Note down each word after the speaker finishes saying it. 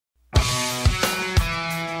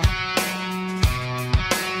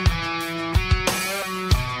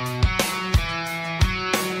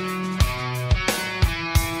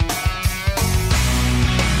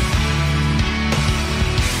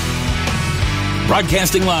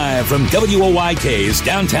Broadcasting live from WOYK's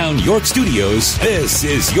downtown York studios, this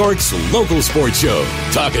is York's Local Sports Show.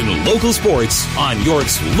 Talking local sports on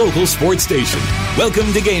York's local sports station.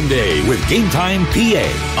 Welcome to Game Day with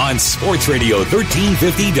GameTimePA on Sports Radio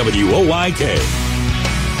 1350 WOYK.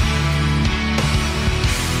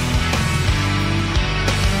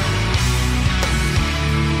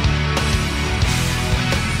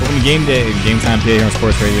 Welcome to Game Day, GameTimePA here on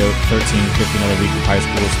Sports Radio 1350, another week of high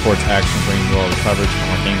school sports action, bringing you all the coverage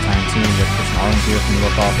from our Game Time team. We have Christian Arlen here from the New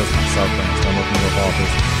York office, myself, Brandon Stumble from the New York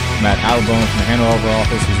office, Matt Albone from the Hanover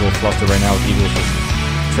office, who's a little flustered right now with Eagles just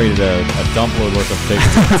traded a dump load worth of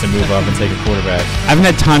picks to move up and take a quarterback. I haven't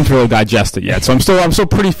had time to really digest it yet, so I'm still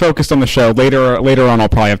pretty focused on the show. Later on, I'll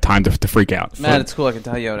probably have time to freak out. Matt, it's cool. I can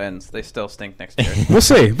tell you how it ends. They still stink next year. We'll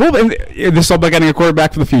see. Well, this is all about getting a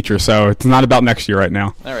quarterback for the future, so it's not about next year right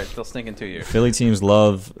now. All right, they'll stink in 2 years. Philly teams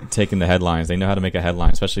love taking the headlines. They know how to make a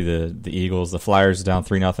headline, especially the Eagles. The Flyers are down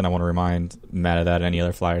 3-0. I want to remind Matt of that and any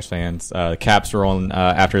other Flyers fans. The Caps are on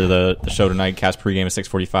after the show tonight. Caps pregame at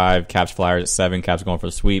 6:45. Caps Flyers at 7. Caps going for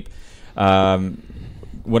the sweep.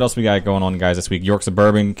 What else we got going on, guys, this week? York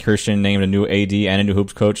Suburban, Christian named a new AD and a new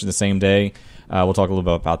hoops coach the same day. We'll talk a little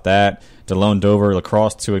bit about that. DeLone Dover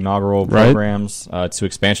lacrosse, 2 inaugural programs, 2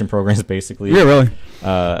 expansion programs, basically. Yeah, really.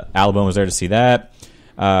 Alabama was there to see that.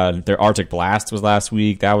 Their Arctic Blast was last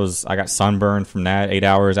week. I got sunburned from that. 8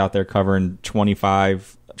 hours out there covering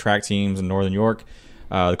 25 track teams in Northern York.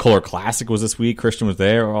 The Kohler Classic was this week. Christian was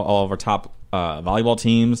there. All of our top volleyball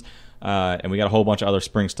teams. And we got a whole bunch of other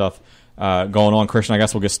spring stuff going on. Christian, I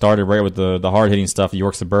guess we'll get started right with the hard-hitting stuff.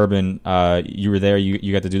 York Suburban, you were there.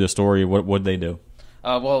 You got to do the story. What did they do?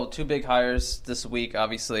 Well, 2 big hires this week,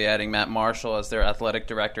 obviously adding Matt Marshall as their athletic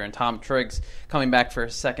director and Tom Triggs coming back for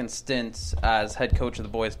his second stint as head coach of the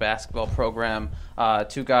boys basketball program.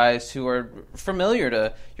 2 guys who are familiar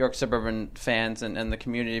to York Suburban fans and the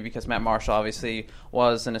community because Matt Marshall obviously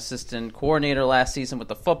was an assistant coordinator last season with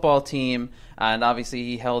the football team, and obviously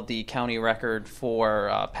he held the county record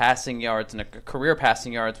for passing yards and career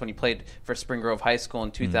passing yards when he played for Spring Grove High School in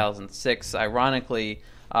 2006. Ironically,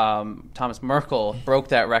 Thomas Merkel broke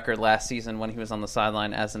that record last season when he was on the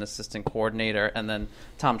sideline as an assistant coordinator. And then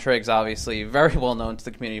Tom Triggs, obviously very well known to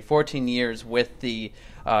the community, 14 years with the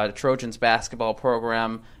Trojans basketball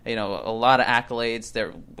program. A lot of accolades.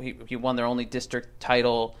 He won their only district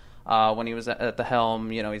title when he was at the helm.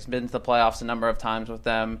 He's been to the playoffs a number of times with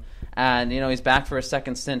them. And, he's back for a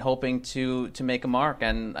second stint hoping to make a mark.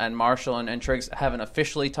 And Marshall and Triggs haven't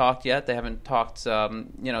officially talked yet. They haven't talked,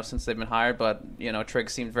 since they've been hired. But,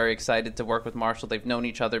 Triggs seemed very excited to work with Marshall. They've known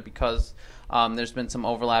each other because there's been some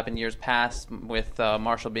overlap in years past with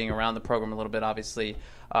Marshall being around the program a little bit, obviously.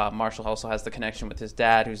 Marshall also has the connection with his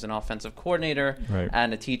dad, who's an offensive coordinator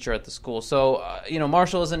and a teacher at the school. So,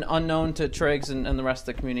 Marshall is an unknown to Triggs and the rest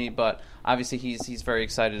of the community, but obviously he's very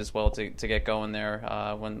excited as well to get going there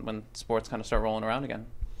when sports kind of start rolling around again.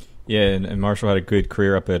 Yeah, and Marshall had a good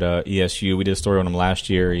career up at ESU. We did a story on him last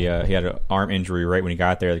year. He had an arm injury right when he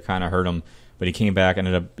got there that kind of hurt him. But he came back,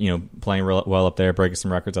 ended up playing well up there, breaking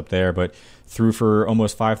some records up there. But threw for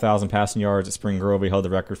almost 5,000 passing yards at Spring Grove. He held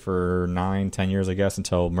the record for 9-10 years, I guess,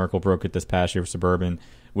 until Merkel broke it this past year for Suburban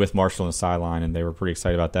with Marshall on the sideline, and they were pretty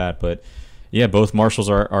excited about that. But, yeah, both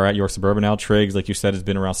Marshalls are at York Suburban now. Triggs, like you said, has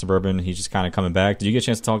been around Suburban. He's just kind of coming back. Did you get a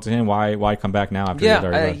chance to talk to him? Why come back now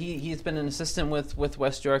after he's been an assistant with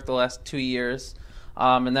West York the last 2 years.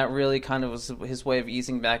 And that really kind of was his way of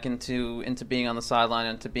easing back into being on the sideline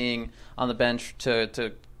and to being on the bench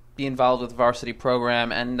to be involved with the varsity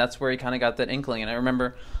program, and that's where he kind of got that inkling. And I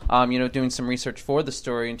remember, doing some research for the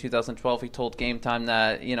story in 2012, he told Game Time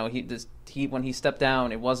that he when he stepped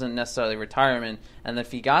down, it wasn't necessarily retirement, and that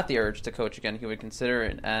if he got the urge to coach again, he would consider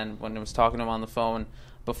it. And when I was talking to him on the phone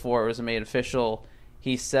before it was made official,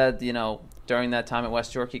 he said, during that time at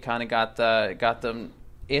West York, he kind of got the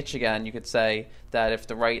itch again, you could say, that if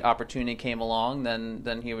the right opportunity came along,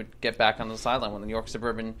 then he would get back on the sideline. When the York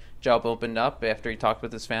Suburban job opened up, after he talked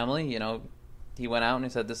with his family, he went out and he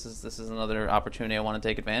said, this is another opportunity I want to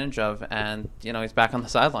take advantage of, and he's back on the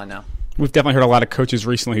sideline now. We've definitely heard a lot of coaches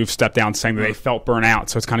recently who've stepped down saying that they felt burnt out.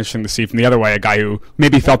 So it's kind of interesting to see from the other way, a guy who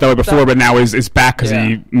maybe felt that way before, but now is back because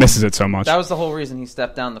he misses it so much. That was the whole reason he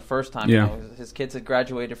stepped down the first time. Yeah. His kids had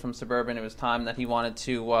graduated from Suburban. It was time that he wanted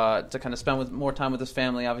to kind of spend more time with his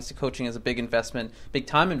family. Obviously, coaching is a big investment, big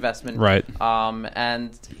time investment. Right.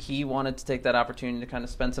 And he wanted to take that opportunity to kind of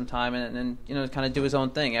spend some time and kind of do his own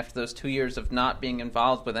thing. After those 2 years of not being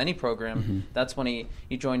involved with any program, that's when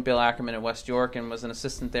he joined Bill Ackerman at West York and was an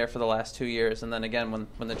assistant there for the last 2 years. And then again,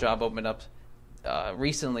 when the job opened up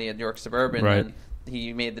recently at York Suburban,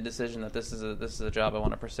 he made the decision that this is a job I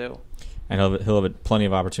want to pursue. And he'll have plenty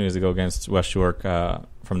of opportunities to go against West York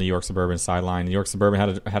from the York Suburban sideline. The York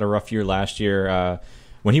Suburban had a rough year last year.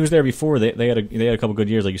 When he was there before, they had a couple good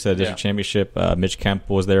years, like you said, district championship. Mitch Kemp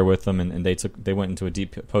was there with them, and they went into a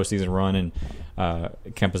deep postseason run.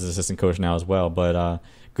 And Kemp is assistant coach now as well. But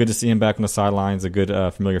good to see him back on the sidelines, a good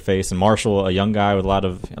familiar face. And Marshall, a young guy with a lot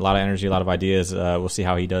of energy, a lot of ideas. We'll see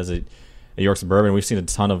how he does it at York Suburban. We've seen a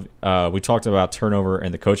ton of. We talked about turnover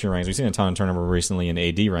in the coaching ranks. We've seen a ton of turnover recently in the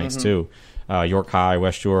AD ranks too. York High,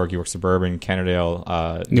 West York, York Suburban,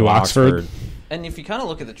 Kennerdale, New Oxford. And if you kind of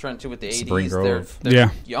look at the trend too with the Spring ADs, Grove. they're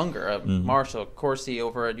younger. Marshall Corsi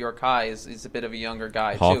over at York High is a bit of a younger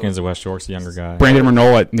guy Hawkins too. at West York's a younger guy. Brandon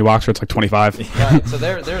Renault at New Oxford's like 25. Right. So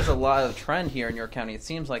there's a lot of trend here in York County. It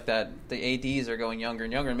seems like that the ADs are going younger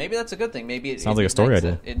and younger, and maybe that's a good thing. Maybe it sounds like a story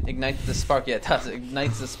idea. It ignites the spark. Yeah, it does. It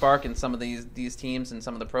ignites the spark in some of these teams and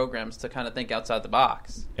some of the programs to kind of think outside the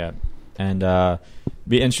box. Yeah. And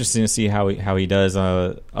be interesting to see how he does.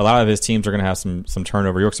 A lot of his teams are going to have some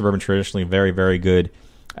turnover. York Suburban traditionally very, very good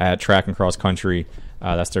at track and cross country.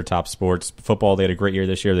 That's their top sports. Football, they had a great year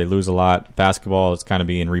this year. They lose a lot. Basketball, it's kind of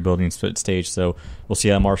be in rebuilding stage. So we'll see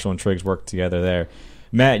how Marshall and Triggs work together there.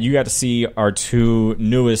 Matt, you got to see our two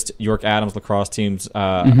newest York Adams lacrosse teams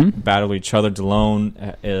battle each other.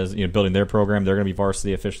 DeLone is building their program. They're going to be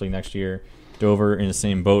varsity officially next year. Dover in the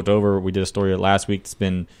same boat. Dover, we did a story last week. It's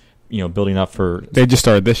been building up for. They just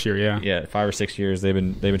started this year, yeah, 5 or 6 years. They've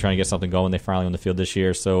been trying to get something going. They finally on the field this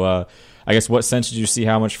year. So I guess what sense did you see?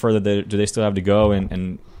 How much further do they still have to go?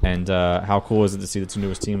 And how cool is it to see the two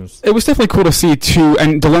newest teams? It was definitely cool to see two,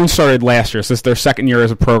 and DeLone started last year, so it's their second year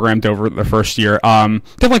as a program, Dover their first year.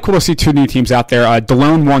 Definitely cool to see two new teams out there.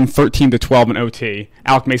 DeLone won 13-12 in OT.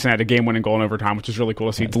 Alec Mason had a game-winning goal in overtime, which is really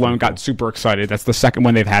cool to see. DeLone got super excited. That's the second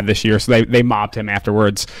one they've had this year, so they mobbed him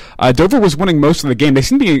afterwards. Dover was winning most of the game. They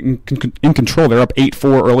seem to be in control. They're up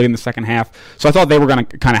 8-4 early in the second half, so I thought they were going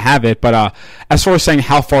to kind of have it. But as far as saying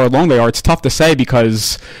how far along they are, it's tough to say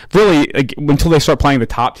because really, until they start playing the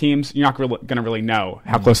top teams, you're not going to really know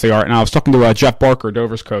how close they are. And I was talking to Jeff Barker,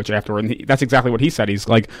 Dover's coach, afterward, and that's exactly what he said. He's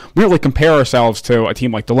like, we don't really compare ourselves to a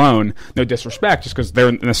team like DeLone, no disrespect, just because they're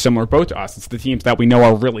in a similar boat to us. It's the teams that we know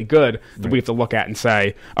are really good that we have to look at and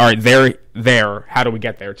say, all right, they're there. How do we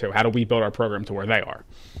get there too? How do we build our program to where they are?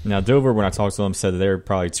 Now, Dover, when I talked to them, said that they're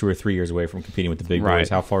probably 2 or 3 years away from competing with the big boys.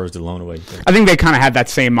 How far is DeLone away? I think they kind of had that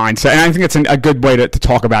same mindset, and I think it's a good way to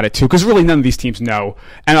talk about it too, because really none of these teams know,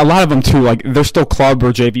 and a lot of them too, like they're still club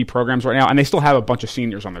or JV programs right now, and they still have a bunch of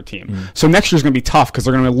seniors on their team. So next year's going to be tough because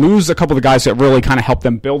they're going to lose a couple of the guys that really kind of helped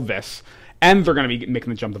them build this. And they're going to be making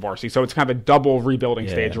the jump to varsity. So it's kind of a double rebuilding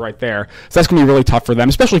stage right there. So that's going to be really tough for them,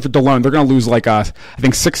 especially for DeLone. They're going to lose, I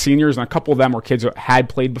think, 6 seniors, and a couple of them were kids that had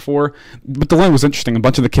played before. But DeLone was interesting. A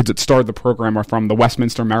bunch of the kids that started the program are from the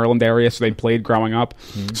Westminster, Maryland area, so they played growing up.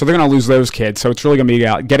 So they're going to lose those kids. So it's really going to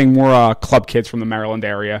be getting more club kids from the Maryland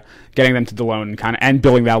area, getting them to DeLone, and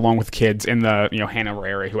building that along with kids in the Hanover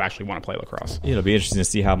area who actually want to play lacrosse. It'll be interesting to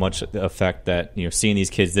see how much the effect that seeing these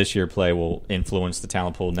kids this year play will influence the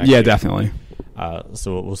talent pool next year. Yeah, definitely.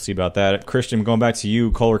 So we'll see about that. Christian, going back to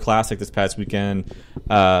you, Kohler Classic this past weekend,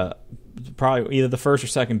 probably either the first or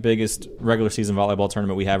second biggest regular season volleyball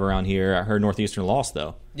tournament we have around here. I heard Northeastern lost,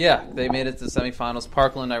 though. Yeah, they made it to the semifinals.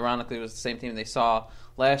 Parkland, ironically, was the same team they saw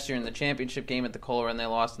last year in the championship game at the Kohler, and they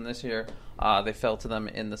lost. And this year, they fell to them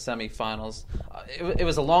in the semifinals. It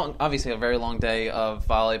was obviously a very long day of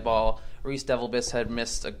volleyball. Reese Devilbiss had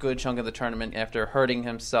missed a good chunk of the tournament after hurting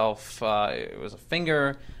himself. It was a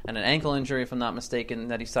finger and an ankle injury, if I'm not mistaken,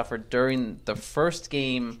 that he suffered during the first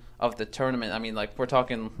game of the tournament. I mean, we're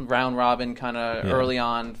talking round robin kind of early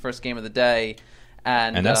on, first game of the day.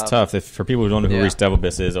 And that's tough. For people who don't know who Reese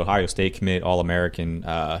Devilbiss is, Ohio State commit All-American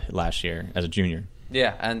last year as a junior.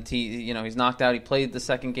 Yeah, and he's knocked out. He played the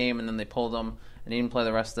second game, and then they pulled him, and he didn't play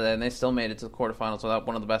the rest of the day. And they still made it to the quarterfinals without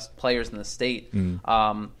one of the best players in the state.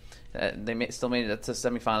 They still made it to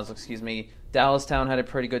semifinals. Dallastown had a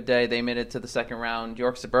pretty good day. They made it to the second round.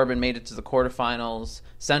 York Suburban made it to the quarterfinals.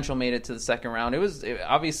 Central made it to the second round.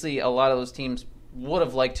 Obviously a lot of those teams would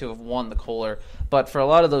have liked to have won the Kohler, but for a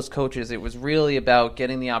lot of those coaches, it was really about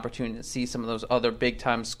getting the opportunity to see some of those other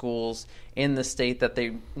big-time schools in the state that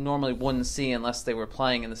they normally wouldn't see unless they were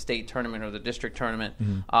playing in the state tournament or the district tournament.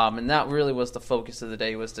 And that really was the focus of the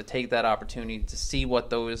day, was to take that opportunity to see what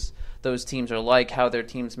those teams are like, how their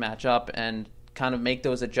teams match up, and kind of make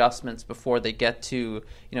those adjustments before they get to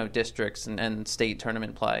districts and state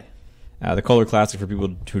tournament play. The Kohler Classic, for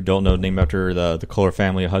people who don't know, named after the Kohler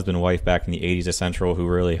family, a husband and wife back in the 80s at Central, who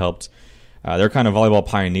really helped. They're kind of volleyball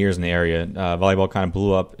pioneers in the area. Volleyball kind of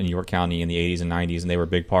blew up in York County in the 80s and 90s, and they were a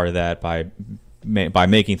big part of that by by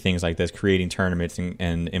making things like this, creating tournaments and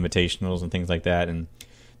invitationals and things like that, and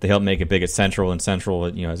they help make it big at Central. And Central,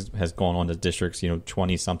 has gone on to districts,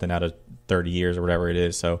 20 something out of 30 years or whatever it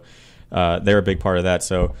is. So they're a big part of that.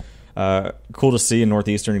 So cool to see. And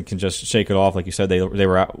Northeastern can just shake it off, like you said. They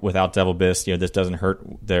were out without Devil Biss. This doesn't hurt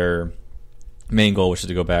their main goal, which is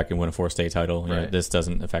to go back and win a 4-state title. Right. This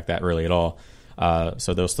doesn't affect that really at all.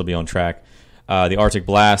 So they'll still be on track. The Arctic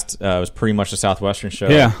Blast was pretty much the Southwestern show.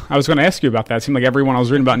 Yeah, I was going to ask you about that. It seemed like everyone I was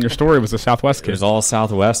reading about in your story was the Southwest kid. It was all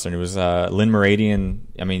Southwestern. It was Lynn Meridian.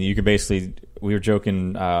 I mean, you could basically, we were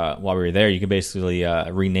joking while we were there, you could basically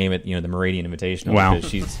rename it, the Meridian Invitational. Wow.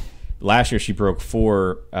 Because last year she broke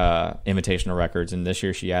 4 invitational records, and this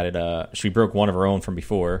year she broke one of her own from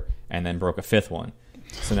before and then broke a 5th one.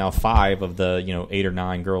 So now 5 of the 8 or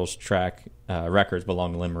 9 girls track records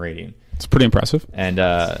belong to Lynn Meridian. It's pretty impressive. And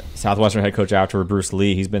Southwestern head coach outdoor Bruce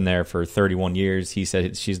Lee, he's been there for 31 years. He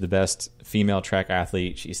said she's the best female track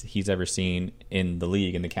athlete he's ever seen in the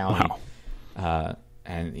league, in the county. Wow.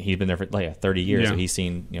 And he's been there for 30 years, Yeah. so he's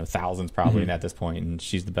seen thousands probably at this point, and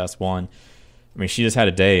she's the best one. I mean, she just had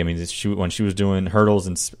a day. I mean, when she was doing hurdles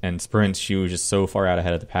and sprints, she was just so far out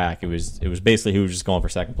ahead of the pack. It was basically who was just going for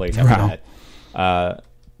second place after that.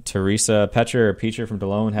 Teresa Pecher from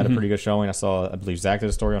DeLone had a pretty good showing. I believe Zach did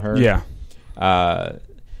a story on her. Yeah.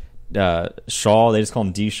 Shaw, they just call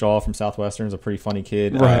him D. Shaw from Southwestern, is a pretty funny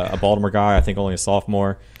kid. Right. A Baltimore guy, I think only a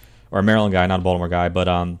sophomore, or a Maryland guy, not a Baltimore guy.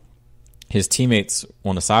 But his teammates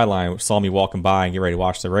on the sideline saw me walking by and get ready to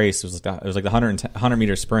watch the race. It was like the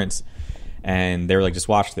 100-meter sprints. And they were like, just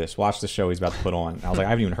watch this show he's about to put on. And I was like, I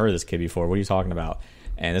haven't even heard of this kid before. What are you talking about?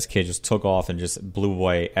 And this kid just took off and just blew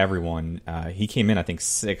away everyone. He came in, I think,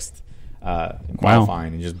 6th in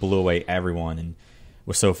qualifying and just blew away everyone and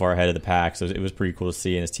was so far ahead of the pack. So it was pretty cool to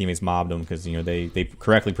see. And his teammates mobbed him because they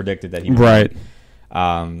correctly predicted that he would. Right.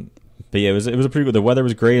 But yeah, it was a pretty good. The weather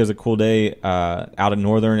was great. It was a cool day out in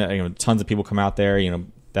Northern. Tons of people come out there.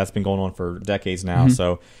 That's been going on for decades now.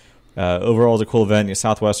 So. Overall, it was a cool event.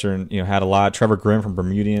 Southwestern, had a lot. Trevor Grimm from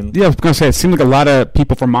Bermudian. Yeah, I was going to say, it seemed like a lot of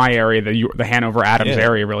people from my area, the Hanover Adams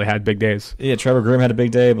area, really had big days. Yeah, Trevor Grimm had a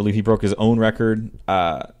big day. I believe he broke his own record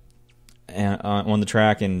on the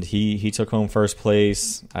track, and he took home first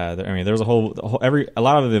place. There was a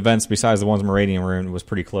lot of the events besides the ones in Meridian were in was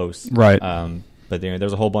pretty close. Right. But there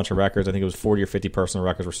was a whole bunch of records. I think it was 40 or 50 personal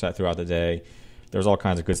records were set throughout the day. There's all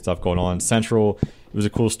kinds of good stuff going on. Central, it was a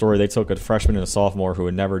cool story. They took a freshman and a sophomore who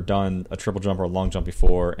had never done a triple jump or a long jump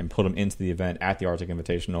before and put them into the event at the Arctic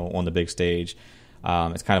Invitational on the big stage.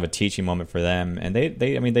 It's kind of a teaching moment for them, and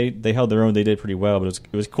they held their own. They did pretty well, but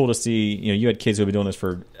it was cool to see. You had kids who had been doing this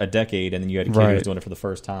for a decade, and then you had a kid who was doing it for the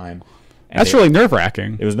first time. And that's really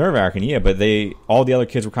nerve-wracking. It was nerve-wracking, yeah, but all the other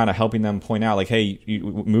kids were kind of helping them point out, like, hey, you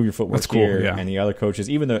move your footwork here. Cool, yeah. And the other coaches,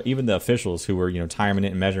 even the officials who were timing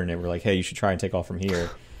it and measuring it, were like, hey, you should try and take off from here.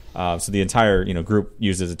 So the entire group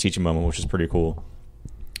used it as a teaching moment, which is pretty cool.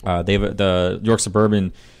 The York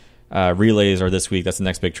Suburban relays are this week. That's the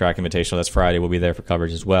next big track invitational. That's Friday. We'll be there for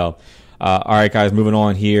coverage as well. All right, guys, moving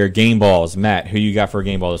on here. Game balls. Matt, who you got for a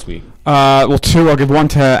game ball this week? 2. I'll give 1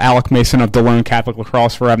 to Alec Mason of DeLone Catholic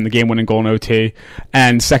Lacrosse for having the game-winning goal in OT.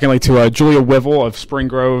 And secondly, to Julia Wivel of Spring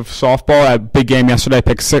Grove Softball. A big game yesterday.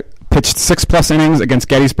 Pitched 6+ innings against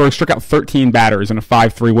Gettysburg, struck out 13 batters in a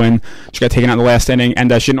 5-3 win. She got taken out in the last inning, and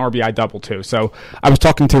she had an RBI double, too. So I was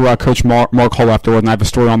talking to Coach Mark Hull afterward, and I have a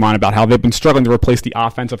story online about how they've been struggling to replace the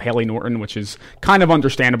offense of Haley Norton, which is kind of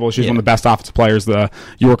understandable. She's one of the best offensive players the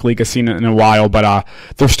York League has seen in a while, but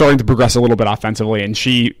they're starting to progress a little bit offensively, and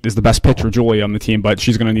she is the best pitcher, Julia, on the team, but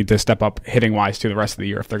she's going to need to step up hitting-wise, too, the rest of the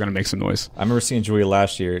year if they're going to make some noise. I remember seeing Julia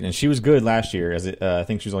last year, and she was good last year. I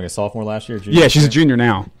think she was only a sophomore last year. Yeah, she's a junior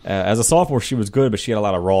now. As a sophomore, she was good, but she had a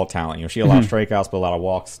lot of raw talent. She had a lot of strikeouts, but a lot of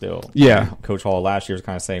walks still. Yeah. Coach Hall last year was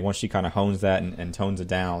kind of saying once she kind of hones that and tones it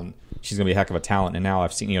down, she's going to be a heck of a talent. And now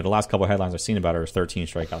I've seen, the last couple of headlines I've seen about her is 13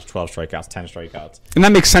 strikeouts, 12 strikeouts, 10 strikeouts. And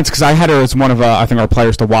that makes sense because I had her as one of, I think, our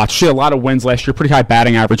players to watch. She had a lot of wins last year, pretty high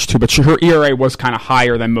batting average, too, but her ERA was kind of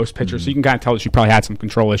higher than most pitchers, so you can kind of tell that she probably had some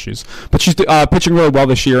control issues. But she's pitching really well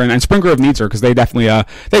this year, and Spring Grove needs her because they definitely,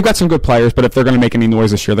 they've got some good players, but if they're going to make any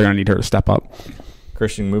noise this year, they're going to need her to step up.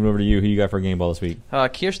 Christian, moving over to you. Who you got for a game ball this week?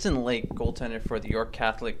 Kirsten Lake, goaltender for the York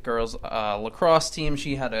Catholic girls lacrosse team.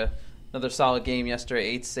 She had another solid game yesterday,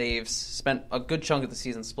 8 saves. Spent a good chunk of the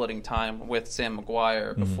season splitting time with Sam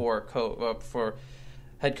McGuire before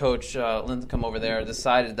head coach Linthicum over there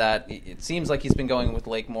decided that it seems like he's been going with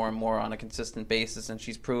Lake more and more on a consistent basis, and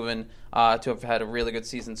she's proven to have had a really good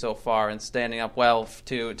season so far and standing up well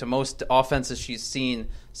to most offenses she's seen.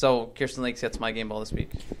 So Kirsten Lakes gets my game ball this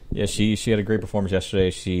week. Yeah, she had a great performance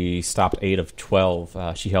yesterday. She stopped 8 of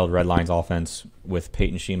 12. She held Red Lions offense with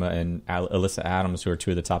Peyton Shima and Alyssa Adams, who are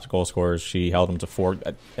 2 of the top goal scorers. She held them to 4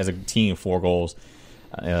 as a team, 4 goals.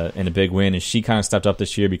 In a big win, and she kind of stepped up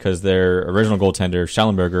this year because their original goaltender,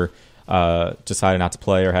 Schellenberger, decided not to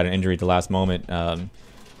play or had an injury at the last moment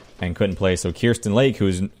and couldn't play. So Kirsten Lake, who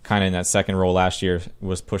was kind of in that second role last year,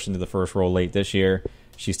 was pushed into the first role late this year.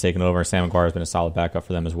 She's taken over, and Sam McGuire has been a solid backup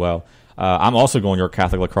for them as well. I'm also going York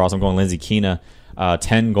Catholic Lacrosse. I'm going Lindsay Keena.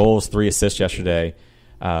 10 goals, 3 assists yesterday.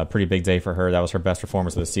 Pretty big day for her. That was her best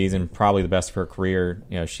performance of the season, probably the best of her career.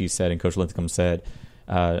 She said, and Coach Linthicum said,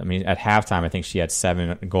 at halftime, I think she had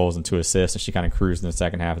 7 goals and 2 assists, and she kind of cruised in the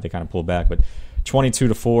second half. They kind of pulled back, but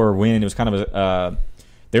 22-4 win. It was kind of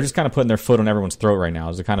they're just kind of putting their foot on everyone's throat right now. It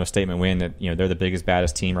was a kind of a statement win that they're the biggest,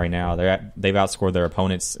 baddest team right now. They've outscored their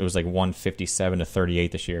opponents. It was like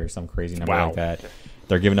 157-38 this year, some crazy number like that.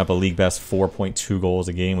 They're giving up a league best 4.2 goals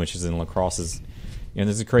a game, which is in lacrosse's. This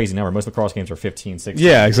is a crazy number. Most lacrosse games are 15, 16.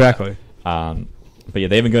 Yeah, exactly. But yeah,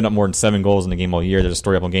 they haven't given up more than 7 goals in the game all year. There's a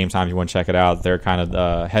story up on Game Time if you want to check it out. They're kind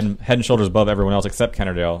of head and shoulders above everyone else except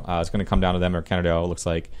Kennerdale. It's going to come down to them or Kennerdale, it looks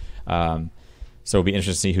like. So it'll be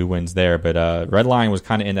interesting to see who wins there. But Red Lion was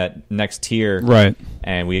kind of in that next tier. Right.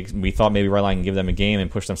 And we thought maybe Red Lion can give them a game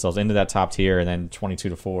and push themselves into that top tier, and then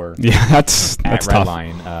 22-4 yeah, that's at Red tough.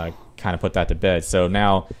 Lion kind of put that to bed. So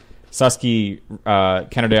now Susky,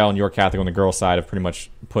 Kennerdale, and York Catholic on the girls' side have pretty much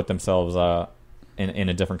put themselves in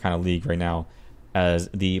a different kind of league right now as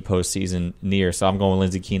the postseason nears. So I'm going with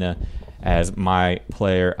Lindsay Keena as my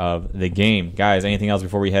player of the game. Guys, anything else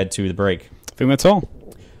before we head to the break? I think that's all.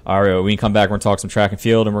 All right, when we come back, we're going to talk some track and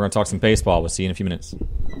field, and we're going to talk some baseball. We'll see you in a few minutes.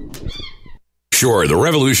 Sure, the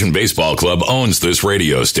Revolution Baseball Club owns this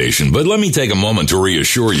radio station, but let me take a moment to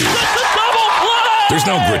reassure you. There's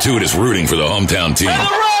no gratuitous rooting for the hometown team. And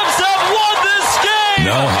the Revs have won this game!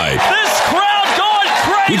 No hype. This crowd going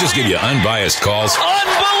crazy! We just give you unbiased calls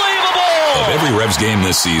Unbelievable! of every Revs game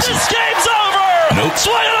this season. This game's over! Nope.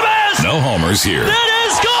 Swing and a miss! No homers here. It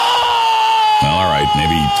is gone! All right,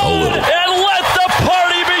 maybe a little. And let the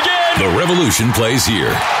party begin! The Revolution plays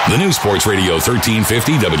here. The new Sports Radio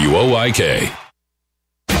 1350 WOYK.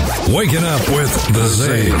 Waking up with the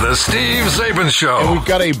Zabe. The Steve Zabin Show. And we've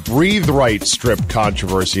got a breathe right strip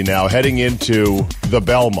controversy now heading into the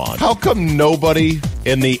Belmont. How come nobody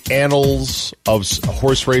in the annals of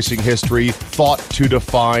horse racing history thought to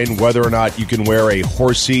define whether or not you can wear a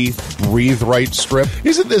horsey breathe right strip?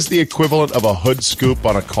 Isn't this the equivalent of a hood scoop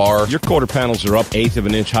on a car? Your quarter panels are up 1/8 of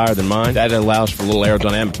an inch higher than mine. That allows for a little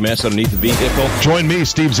aerodynamic mess underneath the vehicle. Join me,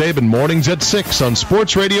 Steve Zabin, mornings at 6 on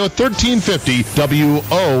Sports Radio 1350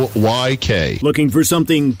 WOYK. Looking for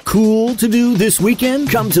something cool to do this weekend?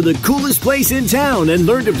 Come to the coolest place in town and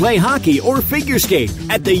learn to play hockey or figure skate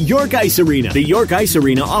at the York Ice Arena. The York Ice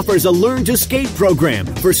Arena offers a Learn to Skate program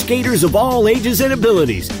for skaters of all ages and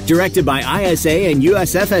abilities, directed by ISA and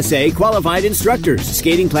USFSA qualified instructors.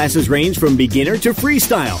 Skating classes range from beginner to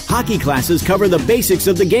freestyle. Hockey classes cover the basics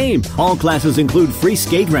of the game. All classes include free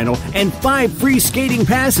skate rental and 5 free skating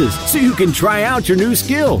passes so you can try out your new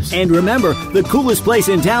skills. And remember, the coolest place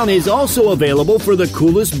in town is also available for the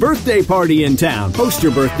coolest birthday party in town. Host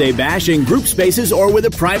your birthday bash in group spaces or with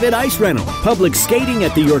a private ice rental. Public skating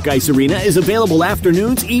at the York Ice Arena is available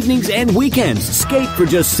afternoons, evenings, and weekends. Skate for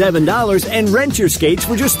just $7 and rent your skates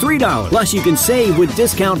for just $3. Plus, you can save with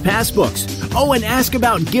discount passbooks. Oh, and ask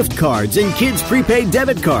about gift cards and kids' prepaid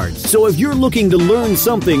debit cards. So if you're looking to learn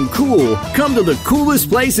something cool, come to the coolest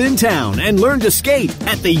place in town and learn to skate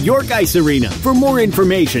at the York Ice Arena. For more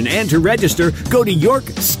information and to register, go to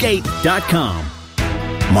yorkskate.com.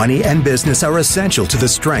 Money and business are essential to the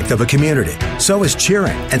strength of a community. So is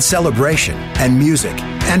cheering and celebration and music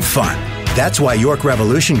and fun. That's why York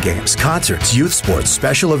Revolution games, concerts, youth sports,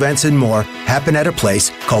 special events, and more happen at a place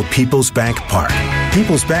called People's Bank Park.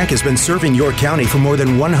 People's Bank has been serving York County for more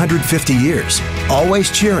than 150 years. Always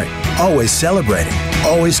cheering, always celebrating,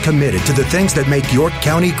 always committed to the things that make York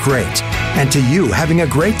County great. And to you having a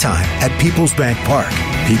great time at People's Bank Park.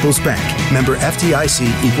 People's Bank, member FDIC,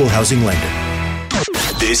 equal housing lender.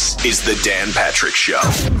 This is the Dan Patrick Show.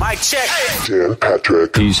 Mike, check. Dan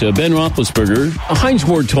Patrick. He's Ben Roethlisberger. Heinz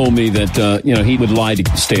Ward told me that, he would lie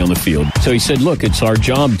to stay on the field. So he said, look, it's our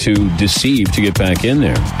job to deceive to get back in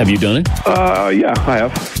there. Have you done it? Yeah, I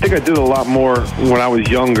have. I think I did a lot more when I was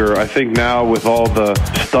younger. I think now with all the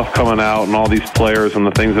stuff coming out and all these players and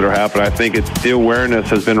the things that are happening, I think the awareness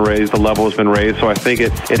has been raised, the level has been raised, so I think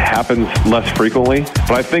it happens less frequently.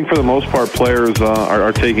 But I think for the most part, players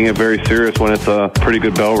are taking it very serious when it's a pretty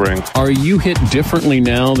good bell ring. Are you hit differently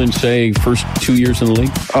now than, say, first 2 years in the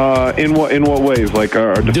league? In what ways? Like,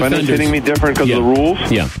 are defenders hitting me different because of the rules?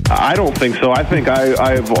 Yeah. I don't think so. I think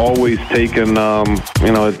I've always taken,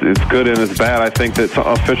 it's good and it's bad. I think that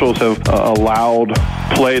officials have allowed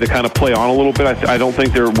play to kind of play on a little bit. I don't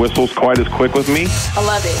think their whistle's quite as quick with me. I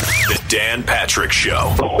love it. The Dan Patrick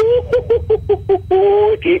Show.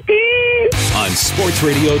 On Sports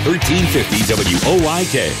Radio 1350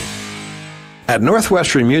 WOYK. At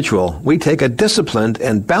Northwestern Mutual, we take a disciplined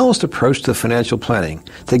and balanced approach to financial planning.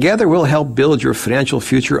 Together, we'll help build your financial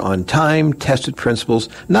future on time-tested principles,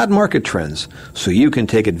 not market trends, so you can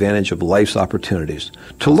take advantage of life's opportunities.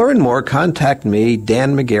 To learn more, contact me,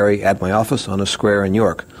 Dan McGarry, at my office on the square in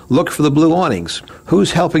York. Look for the blue awnings.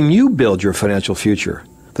 Who's helping you build your financial future?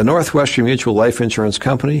 The Northwestern Mutual Life Insurance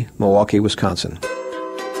Company, Milwaukee, Wisconsin.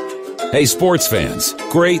 Hey, sports fans,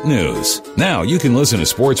 great news. Now you can listen to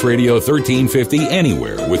Sports Radio 1350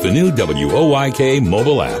 anywhere with the new WOYK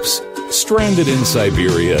mobile apps. Stranded in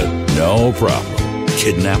Siberia? No problem.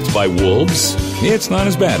 Kidnapped by wolves? It's not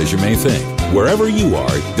as bad as you may think. Wherever you are,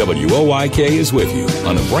 WOYK is with you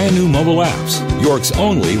on the brand new mobile apps. York's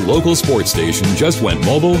only local sports station just went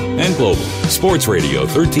mobile and global. Sports Radio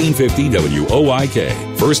 1350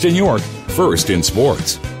 WOYK. First in York, first in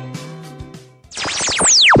sports.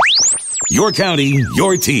 Your county,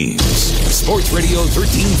 your teams. Sports Radio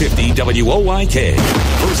 1350 WOYK.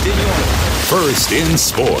 First in York, first in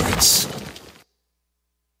sports.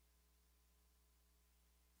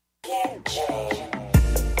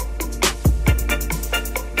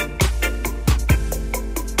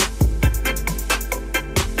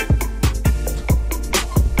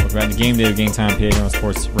 Welcome back to Game Day of GameTimePA on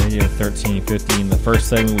Sports Radio 1350. In the first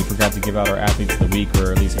segment, we forgot to give out our athletes of the week,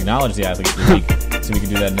 or at least acknowledge the athletes of the week. So we can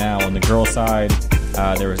do that now. On the girls' side,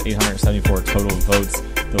 there was 874 total votes.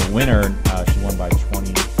 The winner, she won by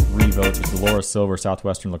 23 votes, was Laura Silver,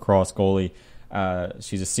 Southwestern lacrosse goalie.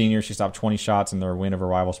 She's a senior. She stopped 20 shots in their win over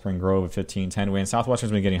rival Spring Grove, a 15-10 win.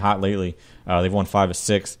 Southwestern's been getting hot lately. They've won 5 of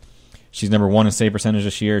 6. She's number 1 in save percentage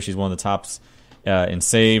this year. She's one of the tops in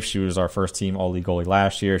save. She was our first team all-league goalie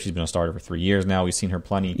last year. She's been a starter for 3 years now. We've seen her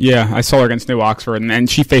plenty. Yeah, I saw her against New Oxford, and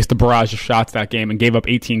she faced a barrage of shots that game and gave up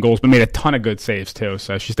 18 goals, but made a ton of good saves too.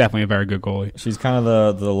 So she's definitely a very good goalie. She's kind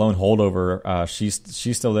of the lone holdover.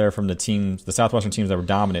 She's still there from the teams, the Southwestern teams that were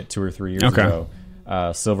dominant 2 or 3 years ago.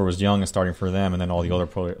 Silver was young and starting for them, and then all the other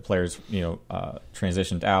players,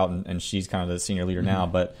 transitioned out, and she's kind of the senior leader now.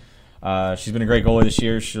 But she's been a great goalie this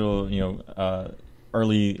year. She'll,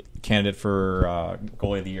 early candidate for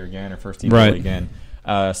goalie of the year again, or first team goalie again.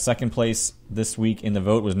 Second place this week in the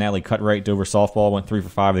vote was Natalie Cutright. Dover softball went 3 for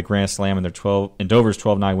 5 at the Grand Slam in Dover's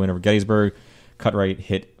 12-9 win over Gettysburg. Cutright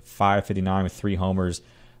hit .559 with 3 homers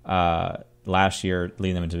last year,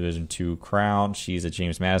 leading them into Division II crown. She's a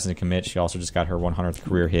James Madison commit. She also just got her 100th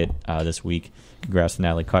career hit this week. Congrats to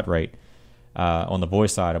Natalie Cutright. On the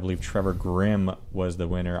boys' side, I believe Trevor Grimm was the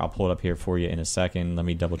winner. I'll pull it up here for you in a second. Let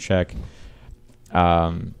me double check.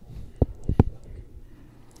 On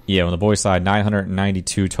the boys' side,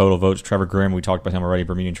 992 total votes. Trevor Grimm, we talked about him already,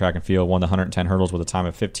 Bermudian track and field, won the 110 hurdles with a time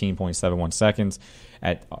of 15.71 seconds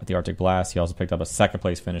at the Arctic Blast. He also picked up a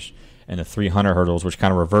second-place finish in the 300 hurdles, which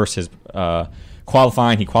kind of reversed his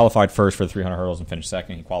qualifying. He qualified first for the 300 hurdles and finished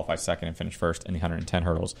second. He qualified second and finished first in the 110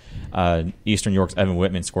 hurdles. Eastern York's Evan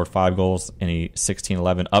Whitman scored 5 goals in a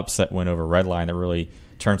 16-11 upset win over Redline that really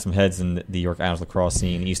turned some heads in the York Adams lacrosse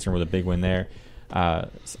scene. Eastern with a big win there.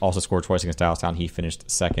 Also scored twice against Dallastown. He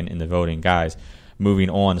finished second in the voting. Guys, moving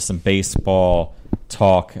on to some baseball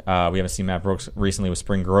talk. We haven't seen Matt Brooks recently with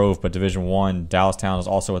Spring Grove, but Division I, Dallastown is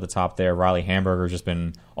also at the top there. Riley Hamburger's just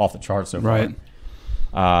been off the charts so far.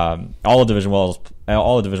 Right. All of Division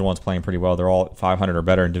I's playing pretty well. They're all 500 or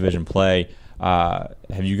better in division play. Have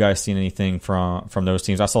you guys seen anything from those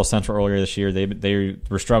teams? I saw Central earlier this year. They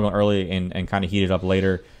were struggling early and kind of heated up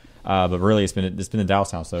later. But really, it's been the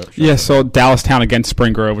Dallastown. So Dallastown against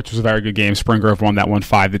Spring Grove, which was a very good game. Spring Grove won that one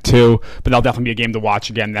 5-2. But that'll definitely be a game to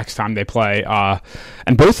watch again next time they play.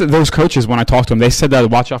 And both of those coaches, when I talked to them, they said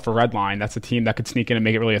that watch out for Redline. That's a team that could sneak in and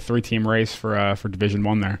make it really a 3-team race for Division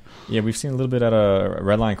I there. Yeah, we've seen a little bit at a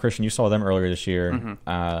Redline Christian. You saw them earlier this year,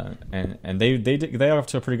 and they got off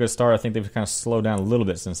to a pretty good start. I think they've kind of slowed down a little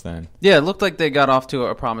bit since then. Yeah, it looked like they got off to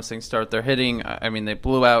a promising start. They're hitting. I mean, they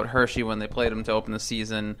blew out Hershey when they played them to open the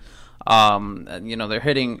season. Their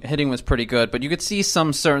hitting was pretty good, but you could see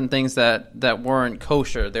some certain things that weren't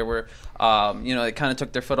kosher. There were, they kind of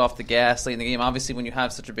took their foot off the gas late in the game. Obviously, when you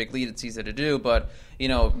have such a big lead, it's easy to do, but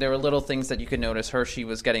there were little things that you could notice. Hershey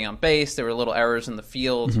was getting on base. There were little errors in the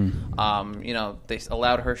field. They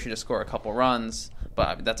allowed Hershey to score a couple runs,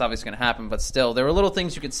 but that's obviously going to happen. But still, there were little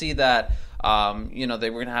things you could see that they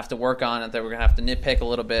were going to have to work on it. They were going to have to nitpick a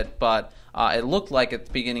little bit, but it looked like at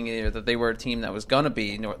the beginning of the year that they were a team that was going to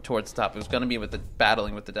be towards the top. It was going to be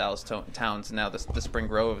battling with the Dallas Towns and now the Spring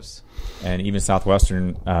Groves. And even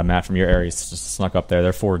Southwestern, Matt, from your area, just snuck up there.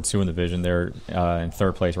 They're 4-2 in the division. They're in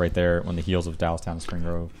third place right there on the heels of Dallas Town and Spring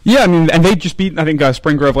Grove. Yeah, and they just beat, I think,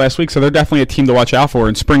 Spring Grove last week, so they're definitely a team to watch out for.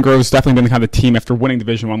 And Spring Grove's definitely been the kind of team after winning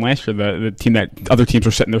Division I last year, the team that other teams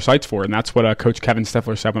are setting their sights for. And that's what Coach Kevin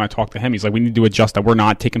Stifler said when I talked to him. He's like, we need to adjust that we're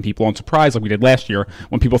not taking people on surprise like we did last year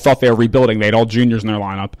when people thought they were rebuilding. They had all juniors in their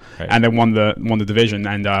lineup, and they won the division.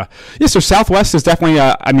 And so Southwest is definitely,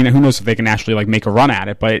 who knows if they can actually make a run at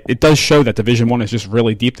it, but it does show that Division I is just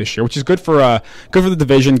really deep this year, which is good for the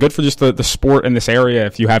division, good for just the sport in this area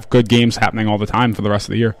if you have good games happening all the time for the rest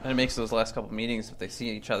of the year. And it makes those last couple meetings, if they see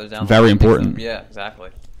each other down very important. Yeah,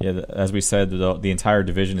 exactly. Yeah, as we said, the entire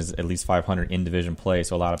division is at least 500 in division play,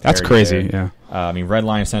 so a lot of that's crazy. There. Yeah, Red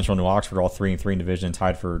Lion, Central, and New Oxford are all 3-3 in division,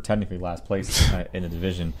 tied for technically last place in the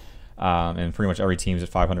division, and pretty much every team is at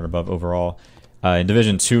 500 above overall. In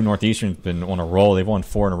Division II, Northeastern's been on a roll. They've won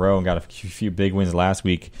 4 in a row and got a few big wins last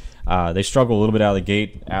week. They struggle a little bit out of the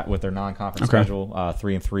gate with their non-conference schedule,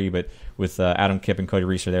 3-3, but with Adam Kipp and Cody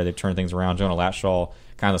Reeser there, they've turned things around. Jonah Latshaw,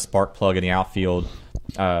 kind of the spark plug in the outfield,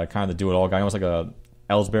 kind of the do-it-all guy, almost like a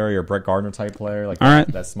Ellsbury or Brett Gardner type player,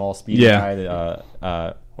 that small speed guy that,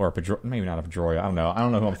 or a Pedroia, maybe not a Pedroia. I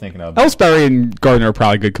don't know who I'm thinking of. Ellsbury and Gardner are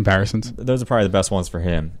probably good comparisons. Those are probably the best ones for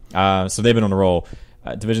him. So they've been on the roll.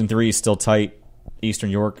 Division III is still tight.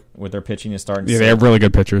 Eastern York with their pitching is starting. Yeah, they have really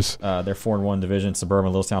good pitchers. They're 4-1 division.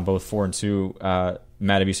 Suburban, Littlestown, both 4-2.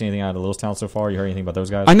 Matt, have you seen anything out of Littlestown so far? You heard anything about those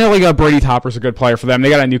guys? I know Brady Topper's a good player for them. They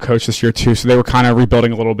got a new coach this year too, so they were kind of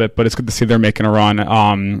rebuilding a little bit. But it's good to see they're making a run.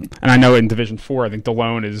 And I know in Division IV, I think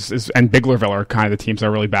DeLone is and Biglerville are kind of the teams that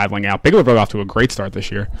are really battling out. Biglerville got off to a great start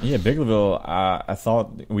this year. Yeah, Biglerville. I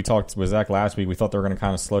thought we talked with Zach last week. We thought they were going to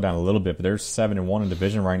kind of slow down a little bit, but they're 7-1 in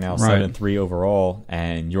division right now, 7-3 overall.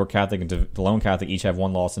 And York Catholic and DeLone Catholic each have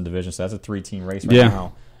one loss in division, so that's a 3-team race right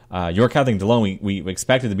now. York Catholic and DeLone, we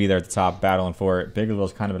expected to be there at the top battling for it.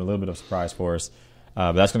 Biglerville's kind of been a little bit of a surprise for us.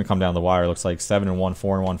 But that's going to come down the wire. It looks like 7-1,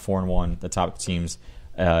 4-1, 4-1, the top teams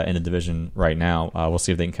in the division right now. We'll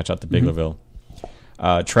see if they can catch up to Biglerville.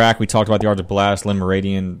 Track, we talked about the Arctic Blast. Lynn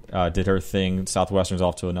Meridian did her thing. Southwestern's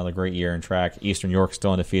off to another great year in track. Eastern York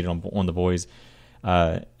still undefeated on the boys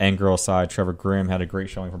and girls side. Trevor Grimm had a great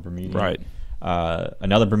showing from Bermudian. Right.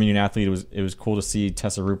 Another Bermudian athlete. It was cool to see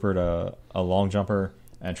Tessa Rupert, a long jumper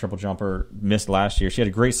and triple jumper, missed last year. She had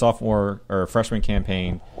a great sophomore or freshman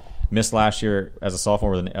campaign. Missed last year as a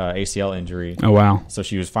sophomore with an ACL injury. Oh, wow. So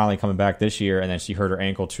she was finally coming back this year, and then she hurt her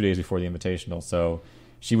ankle 2 days before the Invitational. So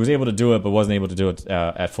she was able to do it, but wasn't able to do it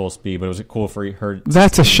at full speed. But it was cool for her.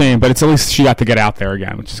 That's a shame, but it's at least she got to get out there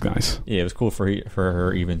again, which is nice. Yeah, it was cool for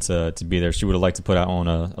her even to be there. She would have liked to put out on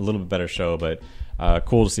a little bit better show, but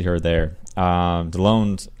cool to see her there.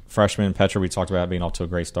 DeLone's freshman, Petra, we talked about being off to a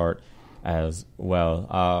great start as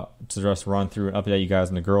well. To just run through and update you guys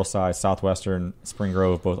on the girls' side, Southwestern, Spring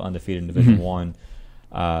Grove, both undefeated in Division 1.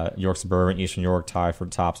 York Suburban, Eastern York tied for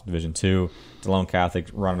tops of Division 2. DeLone Catholic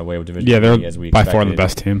running away with Division 3 as we expected. By far the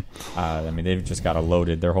best team. They've just got a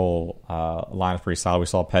loaded. Their whole line is pretty solid. We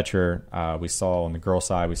saw Petra. We saw on the girls'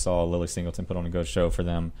 side, we saw Lily Singleton put on a good show for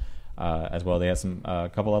them as well. They had a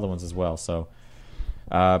couple other ones as well. So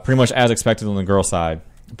pretty much as expected on the girls' side.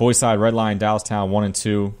 Boys' side, Red Lion, Dallastown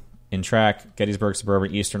 1-2. In track, Gettysburg,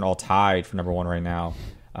 Suburban, Eastern all tied for number 1 right now.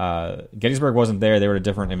 Gettysburg wasn't there. They were at a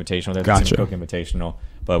different invitational. They're the Tim Cook Invitational.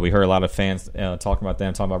 But we heard a lot of fans talking about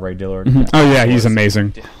them, talking about Ray Dillard. Mm-hmm. Oh, yeah, he's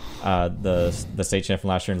amazing. The state champ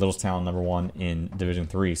from last year in Littlestown, number 1 in Division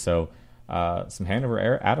 3. So some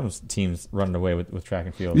Hanover Adams teams running away with track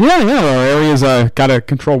and field. Yeah, our area's got to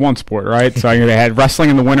control one sport, right? So they had wrestling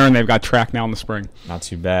in the winter, and they've got track now in the spring. Not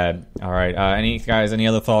too bad. All right. Any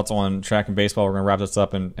other thoughts on track and baseball? We're going to wrap this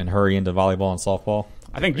up and hurry into volleyball and softball.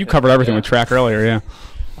 I think you covered everything with track earlier, yeah.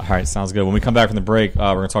 All right, sounds good. When we come back from the break,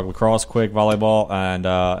 we're going to talk lacrosse quick, volleyball, and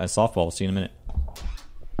softball. We'll see you in a minute.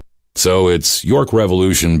 So it's York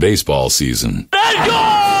Revolution baseball season. And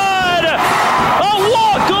good! A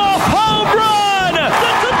walk-off home run!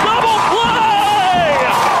 That's a double play!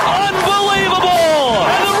 Unbelievable!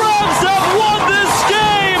 And the Revs have won this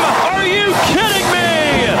game! Are you kidding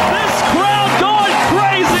me? This crowd going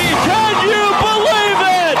crazy! Can you believe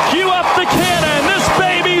it?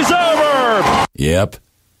 step?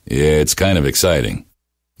 It's kind of exciting.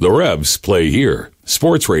 The Revs play here.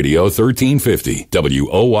 Sports Radio 1350,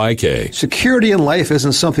 WOYK. Security in life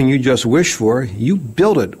isn't something you just wish for. You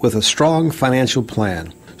build it with a strong financial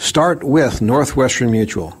plan. Start with Northwestern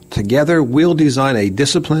Mutual. Together, we'll design a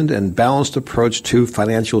disciplined and balanced approach to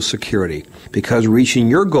financial security, because reaching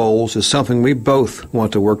your goals is something we both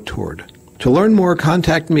want to work toward. To learn more,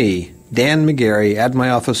 contact me, Dan McGarry, at my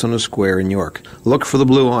office on the Square in York. Look for the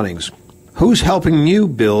blue awnings. Who's helping you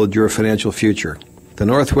build your financial future? The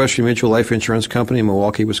Northwestern Mutual Life Insurance Company,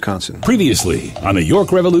 Milwaukee, Wisconsin. Previously on the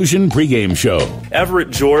York Revolution pregame show. Everett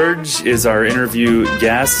George is our interview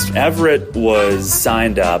guest. Everett was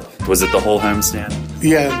signed up. Was it the whole homestand?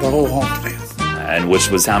 Yeah, the whole homestand. And which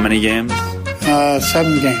was how many games?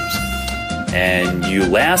 7 games. And you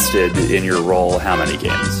lasted in your role how many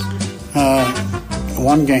games?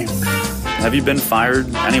 1 game. Have you been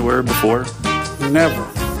fired anywhere before? Never.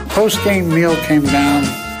 Post-game meal came down,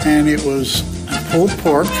 and it was pulled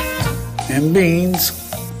pork and beans.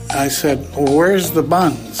 I said, well, where's the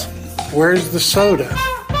buns? Where's the soda?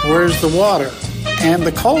 Where's the water? And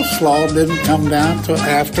the coleslaw didn't come down till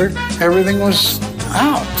after everything was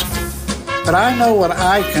out. But I know what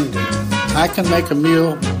I can do. I can make a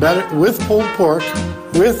meal better with pulled pork,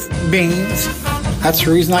 with beans. That's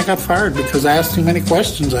the reason I got fired, because I asked too many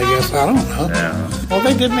questions, I guess. I don't know. Yeah. Well,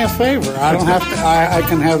 they did me a favor. I don't have to. I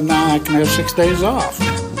can have 6 days off.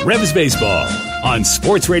 Revs Baseball on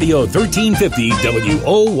Sports Radio 1350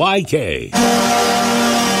 WOYK.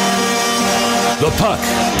 The puck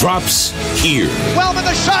drops here. Wellman,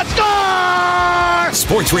 the shot, score!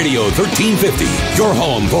 Sports Radio 1350, your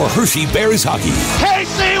home for Hershey Bears hockey.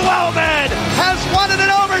 Casey Wellman has won it in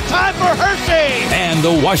overtime for Hershey. And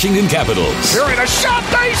the Washington Capitals. Here in a shot,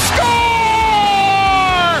 they score!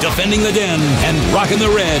 Defending the Den and rocking the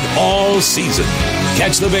red all season.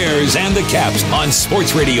 Catch the Bears and the Caps on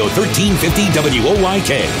Sports Radio 1350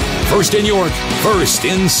 WOYK. First in York, first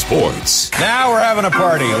in sports. Now we're having a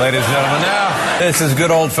party, ladies and gentlemen. Now, this is good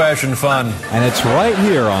old-fashioned fun. And it's right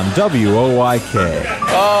here on WOYK.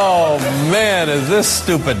 Oh, man, is this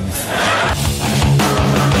stupid.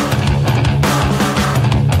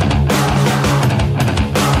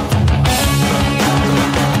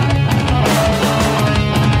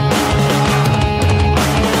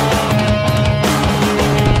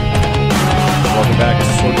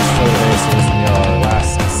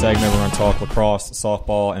 Segment, we're going to talk lacrosse,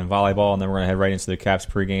 softball, and volleyball, and then we're going to head right into the Caps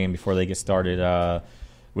pregame before they get started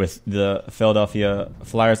with the Philadelphia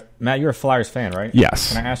Flyers. Matt, you're a Flyers fan, right?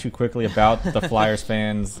 Yes. Can I ask you quickly about the Flyers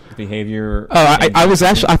fans' behavior? I was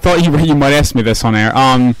actually, I thought you might ask me this on air.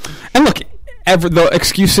 And look, the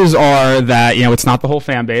excuses are that it's not the whole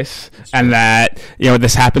fan base, and that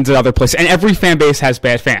this happens at other places, and every fan base has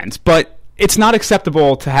bad fans, but it's not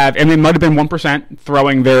acceptable to have, and it might have been 1%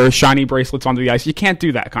 throwing their shiny bracelets onto the ice. You can't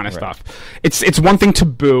do that kind of stuff. It's one thing to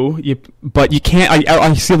boo, but you can't.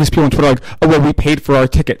 I see all these people on Twitter like, oh, well, we paid for our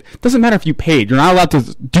ticket. It doesn't matter if you paid. You're not allowed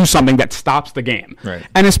to do something that stops the game. Right.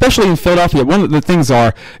 And especially in Philadelphia, one of the things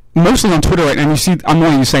are, mostly on Twitter, and you see, I'm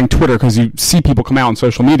only saying Twitter because you see people come out on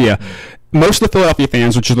social media. Most of the Philadelphia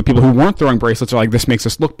fans, which are the people who weren't throwing bracelets, are like, this makes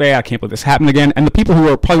us look bad, I can't believe this happened again. And the people who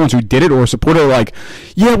are probably the ones who did it or supported are like,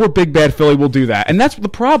 yeah, we're big bad Philly, we'll do that. And that's the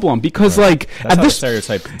problem, because that's how the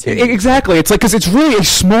stereotype continues. Exactly. It's like, because it's really a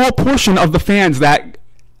small portion of the fans that,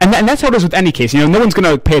 and that's how it is with any case. No one's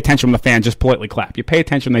going to pay attention when the fans just politely clap. You pay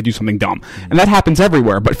attention when they do something dumb. And that happens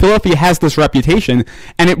everywhere. But Philadelphia has this reputation,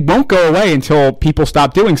 and it won't go away until people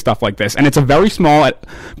stop doing stuff like this. And it's a very small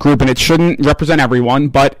group, and it shouldn't represent everyone,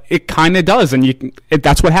 but it kind of does. And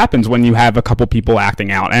that's what happens when you have a couple people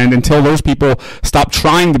acting out. And until those people stop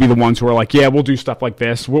trying to be the ones who are like, yeah, we'll do stuff like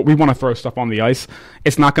this, we want to throw stuff on the ice,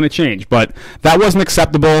 it's not going to change. But that wasn't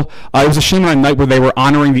acceptable. It was a shame on a night where they were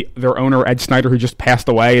honoring their owner, Ed Snyder, who just passed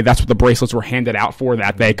away. That's what the bracelets were handed out for,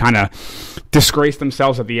 that they kind of disgraced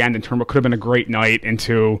themselves at the end and turned what could have been a great night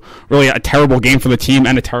into really a terrible game for the team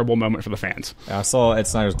and a terrible moment for the fans. I saw Ed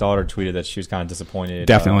Snyder's daughter tweeted that she was kind of disappointed.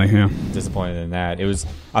 Definitely, disappointed in that.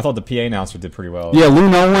 I thought the PA announcer did pretty well. Yeah, Lou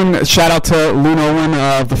Nolan. Shout out to Lou Nolan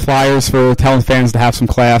of the Flyers for telling fans to have some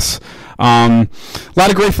class. A lot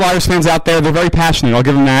of great Flyers fans out there. They're very passionate. I'll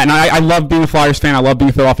give them that. And I love being a Flyers fan. I love being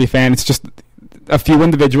a Philadelphia fan. It's just a few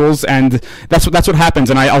individuals, and that's what happens.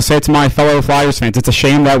 And I'll say it to my fellow Flyers fans, it's a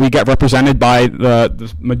shame that we get represented by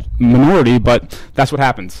the minority, but that's what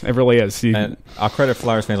happens. It really is. And I'll credit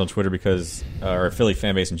Flyers fans on Twitter because, or Philly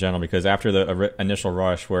fan base in general, because after the initial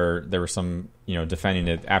rush where there was some defending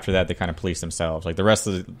it, after that they kind of policed themselves. Like the rest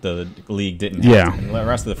of the league didn't. The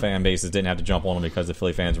rest of the fan bases didn't have to jump on them because the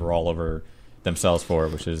Philly fans were all over themselves for,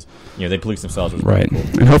 which is, they police themselves, which is right. really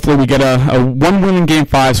cool. And hopefully we get a one win in Game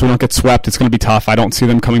 5 so we don't get swept. It's going to be tough. I don't see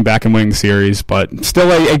them coming back and winning the series, but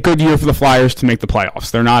still a good year for the Flyers to make the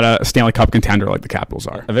playoffs. They're not a Stanley Cup contender like the Capitals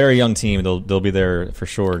are. A very young team. They'll be there for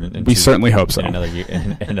sure. We certainly hope so. In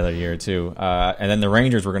another year or two. And then the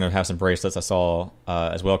Rangers were going to have some bracelets I saw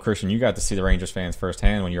as well. Christian, you got to see the Rangers fans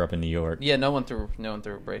firsthand when you were up in New York. Yeah, no one threw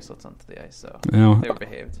bracelets onto the ice, so they were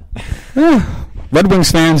behaved. Red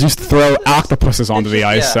Wings fans used to throw octopuses onto the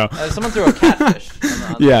ice. Yeah. So someone threw a catfish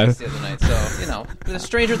on the ice the other night. So the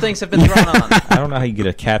stranger things have been thrown on. I don't know how you get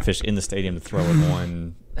a catfish in the stadium to throw it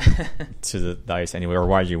on to the ice anyway, or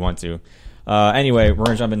why do you want to? Anyway, we're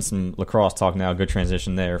gonna jump in some lacrosse talk now. Good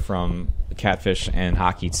transition there from catfish and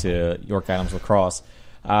hockey to York Adams lacrosse.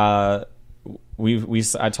 I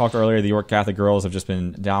talked earlier. The York Catholic girls have just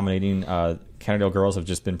been dominating. Cannondale girls have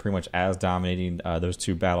just been pretty much as dominating. Those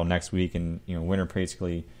two battle next week, and winner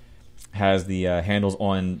basically has the handles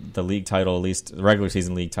on the league title, at least the regular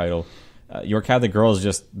season league title. York Catholic girls,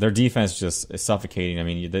 just their defense just is suffocating. I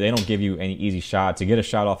mean, they don't give you any easy shot. To get a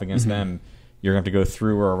shot off against them, you're going to have to go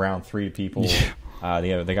through or around 3 people. Yeah.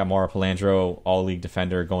 They got Mara Palandro, all-league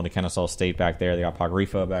defender, going to Kennesaw State back there. They got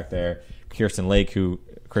Pagrifa back there. Kirsten Lake, who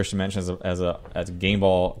Christian mentions as a game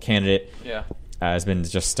ball candidate, has been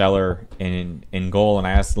just stellar in goal. And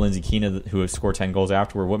I asked Lindsay Keena, who has scored 10 goals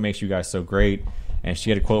afterward, what makes you guys so great? And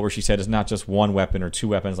she had a quote where she said, it's not just one weapon or 2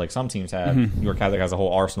 weapons like some teams have. York Catholic has a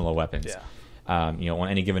whole arsenal of weapons. On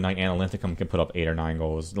any given night, Anna Linthicum can put up 8 or 9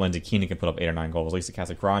 goals. Lindsay Keena can put up 8 or 9 goals. Lisa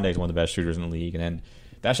Casagrande is one of the best shooters in the league. And then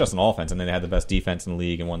that's just an offense. And then they had the best defense in the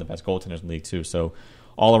league and one of the best goaltenders in the league, too. So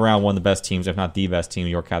all around, one of the best teams, if not the best team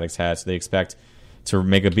York Catholic's had. So they expect to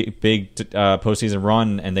make a big postseason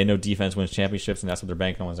run, and they know defense wins championships, and that's what they're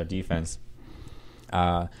banking on is their defense.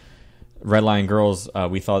 Red Line girls,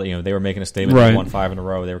 we thought they were making a statement. They won 5 in a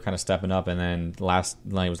row. They were kind of stepping up, and then last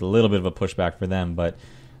night was a little bit of a pushback for them. But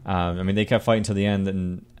they kept fighting to the end,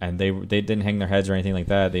 and they didn't hang their heads or anything like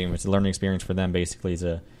that. It's a learning experience for them basically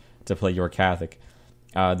to play York Catholic.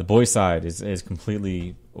 The boys' side is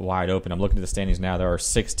completely wide open. I'm looking at the standings now. There are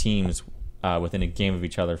 6 teams within a game of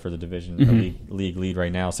each other for the division league lead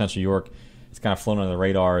right now. Central York is kind of flown under the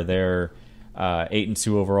radar. They're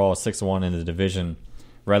 8-2 overall, 6-1 in the division.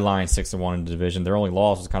 Red Line 6-1 in the division. Their only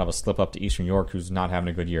loss was kind of a slip up to Eastern York, who's not having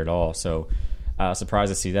a good year at all. So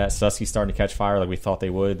surprised to see that. Susky's starting to catch fire like we thought they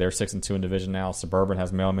would. They're 6-2 in division now. Suburban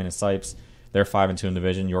has Mailman and Sipes. They're 5-2 in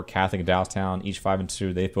division. York Catholic and Downtown, each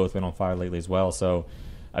 5-2. They've both been on fire lately as well. So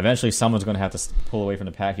eventually someone's going to have to pull away from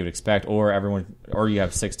the pack, you would expect, or you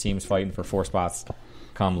have 6 teams fighting for 4 spots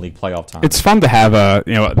come league playoff time. It's fun to have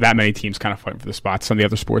that many teams kind of fighting for the spots. Some of the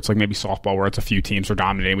other sports, like maybe softball, where it's a few teams are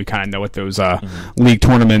dominating, we kind of know what those league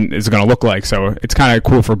tournament is going to look like. So it's kind of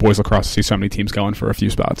cool for boys lacrosse to see so many teams going for a few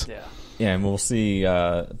spots. Yeah, and we'll see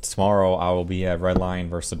tomorrow. I will be at Red Line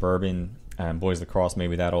versus Suburban, and boys lacrosse.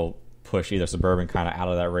 Maybe that'll push either Suburban kind of out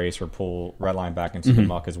of that race or pull Red Line back into the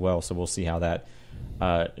muck as well. So we'll see how that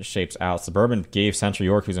shapes out. Suburban gave Central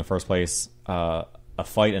York, who's in first place, a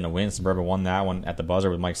fight and a win. Suburban won that one at the buzzer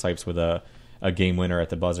with Mike Sipes with a game winner at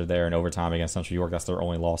the buzzer there in overtime against Central York. That's their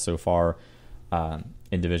only loss so far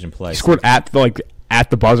in division play. He scored at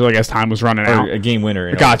the buzzer, as time was running out. A game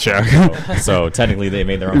winner. Gotcha. So technically they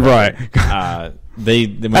made their own right.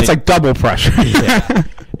 That's like double pressure.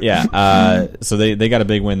 So they got a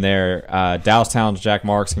big win there. Dowstown's Jack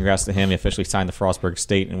Marks, congrats to him. He officially signed the Frostburg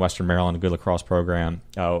State in Western Maryland, a good lacrosse program.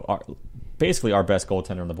 Basically our best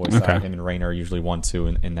goaltender on the boys' side. Him and Rayner are usually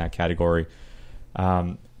 1-2 in that category.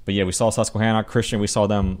 But yeah, we saw Susquehanna. Christian, we saw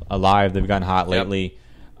them alive. They've gotten hot lately.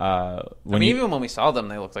 Even when we saw them,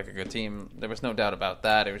 they looked like a good team. There was no doubt about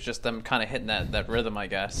that. It was just them kind of hitting that rhythm, I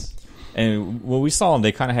guess. And when we saw them,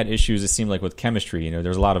 they kind of had issues, it seemed like, with chemistry.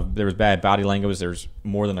 There was bad body language. There's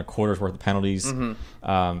more than a quarter's worth of penalties.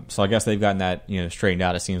 So I guess they've gotten that straightened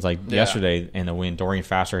out. It seems like yesterday in the win, Doreen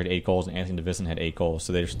Faster had 8 goals and Anthony DeVison had 8 goals.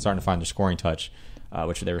 So they're starting to find their scoring touch,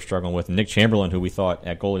 which they were struggling with. And Nick Chamberlain, who we thought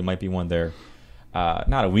at goalie might be one of their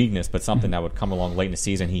not a weakness, but something that would come along late in the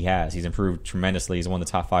season. He's improved tremendously. He's one of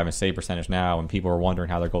the top 5 in save percentage now, and people are wondering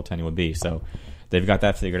how their goaltending would be. So they've got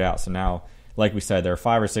that figured out. So now, like we said, there are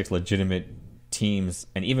 5 or 6 legitimate teams,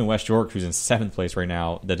 and even West York, who's in 7th place right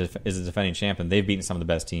now, that is a defending champion. They've beaten some of the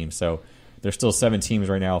best teams. So there's still 7 teams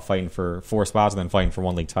right now fighting for 4 spots and then fighting for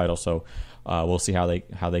 1 league title. So we'll see how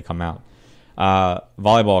they come out.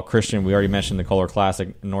 Volleyball, Christian, we already mentioned the Kohler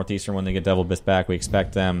Classic. Northeastern, when they get Devil Bits back, we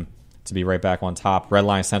expect them to be right back on top. Red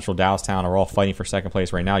Line, Central, Dowstown are all fighting for 2nd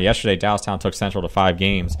place right now. Yesterday, Dowstown took Central to 5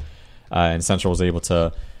 games, and Central was able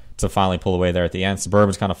to finally pull away there at the end.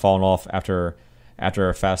 Suburban's kind of fallen off after after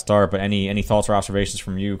a fast start. But any thoughts or observations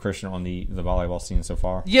from you, Christian, on the volleyball scene so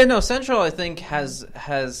far? Yeah, no, Central I think has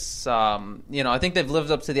I think they've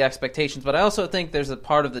lived up to the expectations, but I also think there's a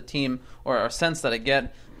part of the team or a sense that I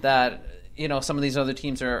get that some of these other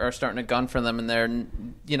teams are starting to gun for them, and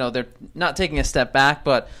they're not taking a step back,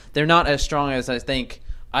 but they're not as strong as I think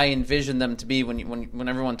I envisioned them to be when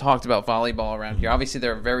everyone talked about volleyball around here. Obviously,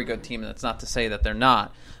 they're a very good team, and that's not to say that they're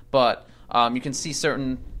not, but you can see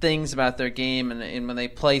certain things about their game, and when they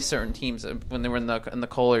play certain teams, when they were in the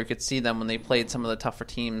Kohler, you could see them when they played some of the tougher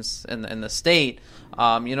teams in the state. They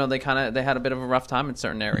had a bit of a rough time in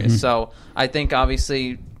certain areas. Mm-hmm. So I think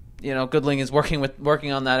obviously, Goodling is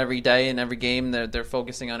working on that every day and every game. They're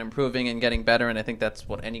focusing on improving and getting better, and I think that's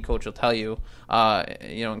what any coach will tell you.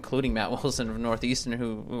 Including Matt Wilson of Northeastern,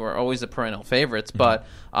 who are always the perennial favorites. But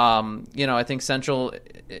I think Central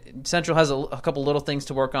has a couple little things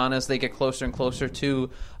to work on as they get closer and closer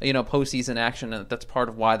to postseason action, and that's part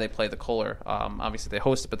of why they play the Kohler. Obviously they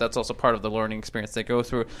host it, but that's also part of the learning experience they go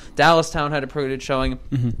through. Dallastown had a pretty good showing.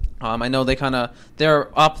 Mm-hmm. I know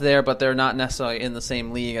they're up there, but they're not necessarily in the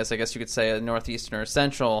same league as I guess you could say a Northeastern or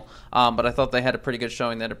Central. But I thought they had a pretty good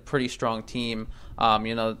showing. They had a pretty strong team.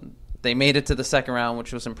 They made it to the second round,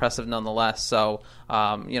 which was impressive nonetheless. So,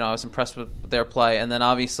 I was impressed with their play. And then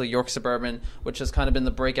obviously York Suburban, which has kind of been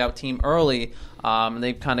the breakout team early.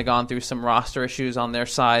 They've kind of gone through some roster issues on their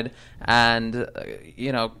side, and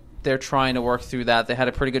they're trying to work through that. They had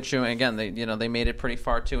a pretty good showing. Again, they made it pretty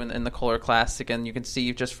far too in the Kohler Classic, and you can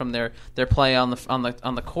see just from their play on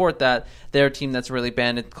the court that they're a team that's really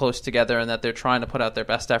banded close together and that they're trying to put out their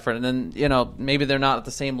best effort. And then maybe they're not at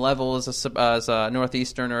the same level as a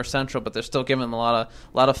Northeastern or a Central, but they're still giving them a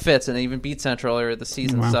lot of fits, and they even beat Central earlier this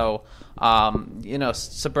season. Wow. So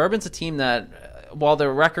Suburban's a team that, while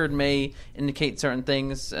their record may indicate certain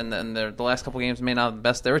things, and then the last couple games may not have the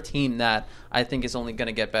best, they're a team that I think is only going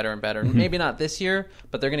to get better and better. Mm-hmm. Maybe not this year,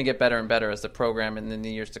 but they're going to get better and better as the program and in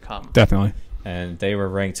the years to come. Definitely. And they were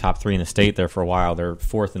ranked top 3 in the state there for a while. They're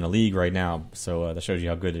 4th in the league right now, so that shows you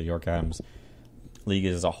how good the York Adams league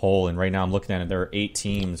is as a whole. And right now I'm looking at it, there are 8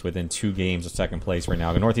 teams within 2 games of second place right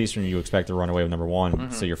now. The Northeastern, you expect to run away with number 1,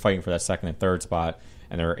 mm-hmm. so you're fighting for that second and third spot,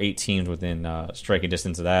 and there are 8 teams within striking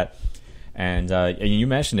distance of that. And you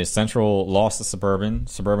mentioned it. Central lost to Suburban.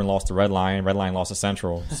 Suburban lost to Red Lion. Red Lion lost to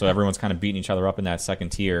Central. So everyone's kind of beating each other up in that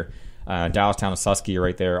second tier. Dallastown and Susky are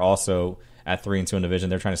right there also at 3-2 in division.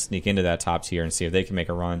 They're trying to sneak into that top tier and see if they can make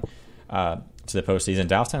a run to the postseason.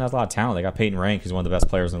 Dallastown has a lot of talent. They got Peyton Rank, who's one of the best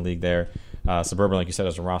players in the league there. Suburban, like you said,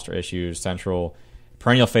 has some roster issues. Central,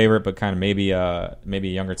 perennial favorite, but kind of maybe a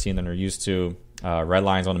younger team than they're used to. Red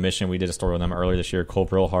Lion's on a mission. We did a story with them earlier this year. Cole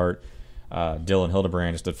Brillhart, Dylan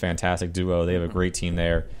Hildebrand, just a fantastic duo. They have a great team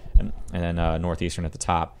there, and then Northeastern at the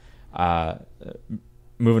top.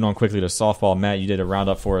 Moving on quickly to softball, Matt, you did a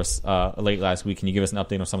roundup for us late last week. Can you give us an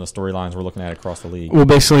update on some of the storylines we're looking at across the league? Well,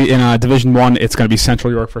 basically in Division 1, it's going to be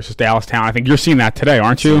Central York versus Dallastown. I think you're seeing that today,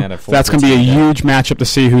 aren't you? That's going to be a huge matchup to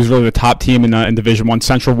see who's really the top team in Division 1.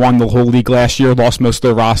 Central won the whole league last year, lost most of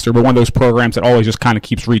their roster, but one of those programs that always just kind of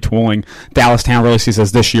keeps retooling. Dallastown really sees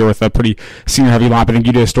us this year with a pretty senior-heavy lineup. I think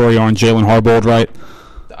you did a story on Jalen Harbold, right?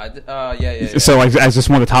 Yeah. So as just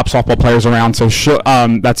one of the top softball players around, so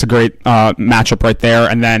that's a great matchup right there.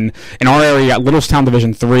 And then in our area, Littlestown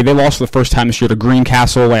Division 3, they lost for the first time this year to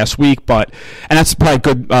Greencastle last week, and that's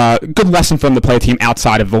probably a good lesson for them to play a team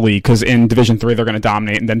outside of the league, because in Division 3 they're going to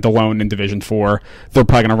dominate, and then DeLone in Division 4 they're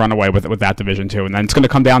probably going to run away with that Division 2, and then it's going to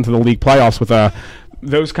come down to the league playoffs with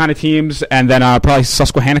those kind of teams, and then probably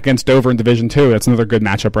Susquehanna against Dover in Division 2. That's another good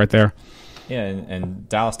matchup right there. Yeah, and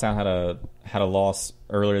Dallastown had a loss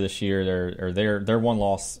earlier this year. Their one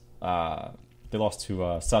loss, they lost to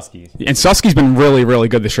Susky. And Susky's been really, really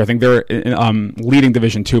good this year. I think they're leading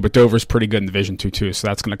Division 2, but Dover's pretty good in Division 2 too. So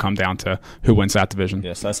that's going to come down to who wins that division.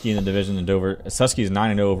 Yeah, Susky in the division, and Dover. Susky's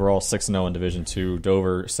 9-0 overall, 6-0 in Division 2.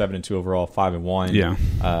 Dover 7-2 overall, 5-1. Yeah.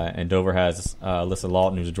 And Dover has Alyssa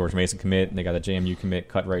Lawton, who's a George Mason commit, and they got a JMU commit,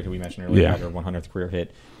 Cutright, who we mentioned earlier, had her 100th career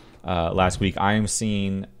hit last week. I am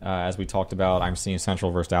seeing, as we talked about, I'm seeing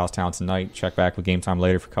Central versus Dallastown tonight. Check back with Game Time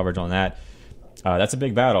later for coverage on that. That's a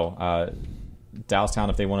big battle.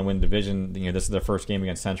 Dallastown, if they want to win division, this is their first game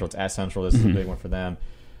against Central. It's at Central. This is a big one for them.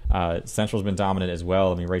 Central's been dominant as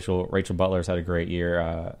well. I mean, Rachel Butler's had a great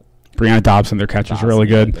year. Brianna Dobson, their catcher's really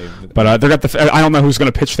good. But they got I don't know who's going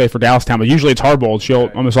to pitch today for Dallastown, but usually it's Harbold. She'll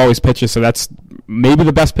almost always pitches, so that's maybe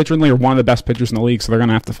the best pitcher in the league or one of the best pitchers in the league, so they're going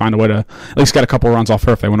to have to find a way to at least get a couple runs off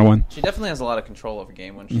her if they want to win. She definitely has a lot of control of a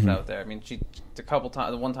game when she's out there. I mean,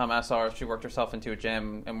 the one time I saw her, she worked herself into a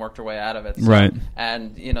jam and worked her way out of it. So, right.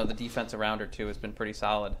 And, the defense around her, too, has been pretty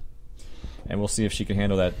solid. and we'll see if she can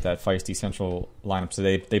handle that feisty Central lineup. So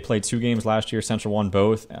they played 2 games last year. Central won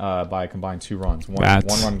both by a combined 2 runs. One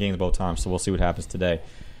run games both times. So we'll see what happens today.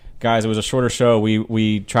 Guys, it was a shorter show.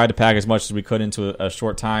 We tried to pack as much as we could into a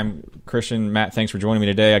short time. Christian, Matt, thanks for joining me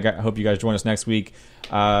today. I hope you guys join us next week.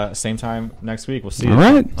 Same time next week. We'll see you. All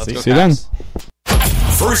right. See you then.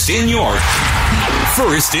 First in York.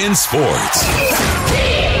 First in sports.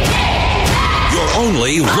 Your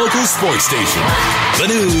only local sports station. The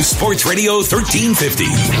new Sports Radio 1350.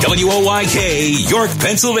 WOYK, York,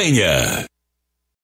 Pennsylvania.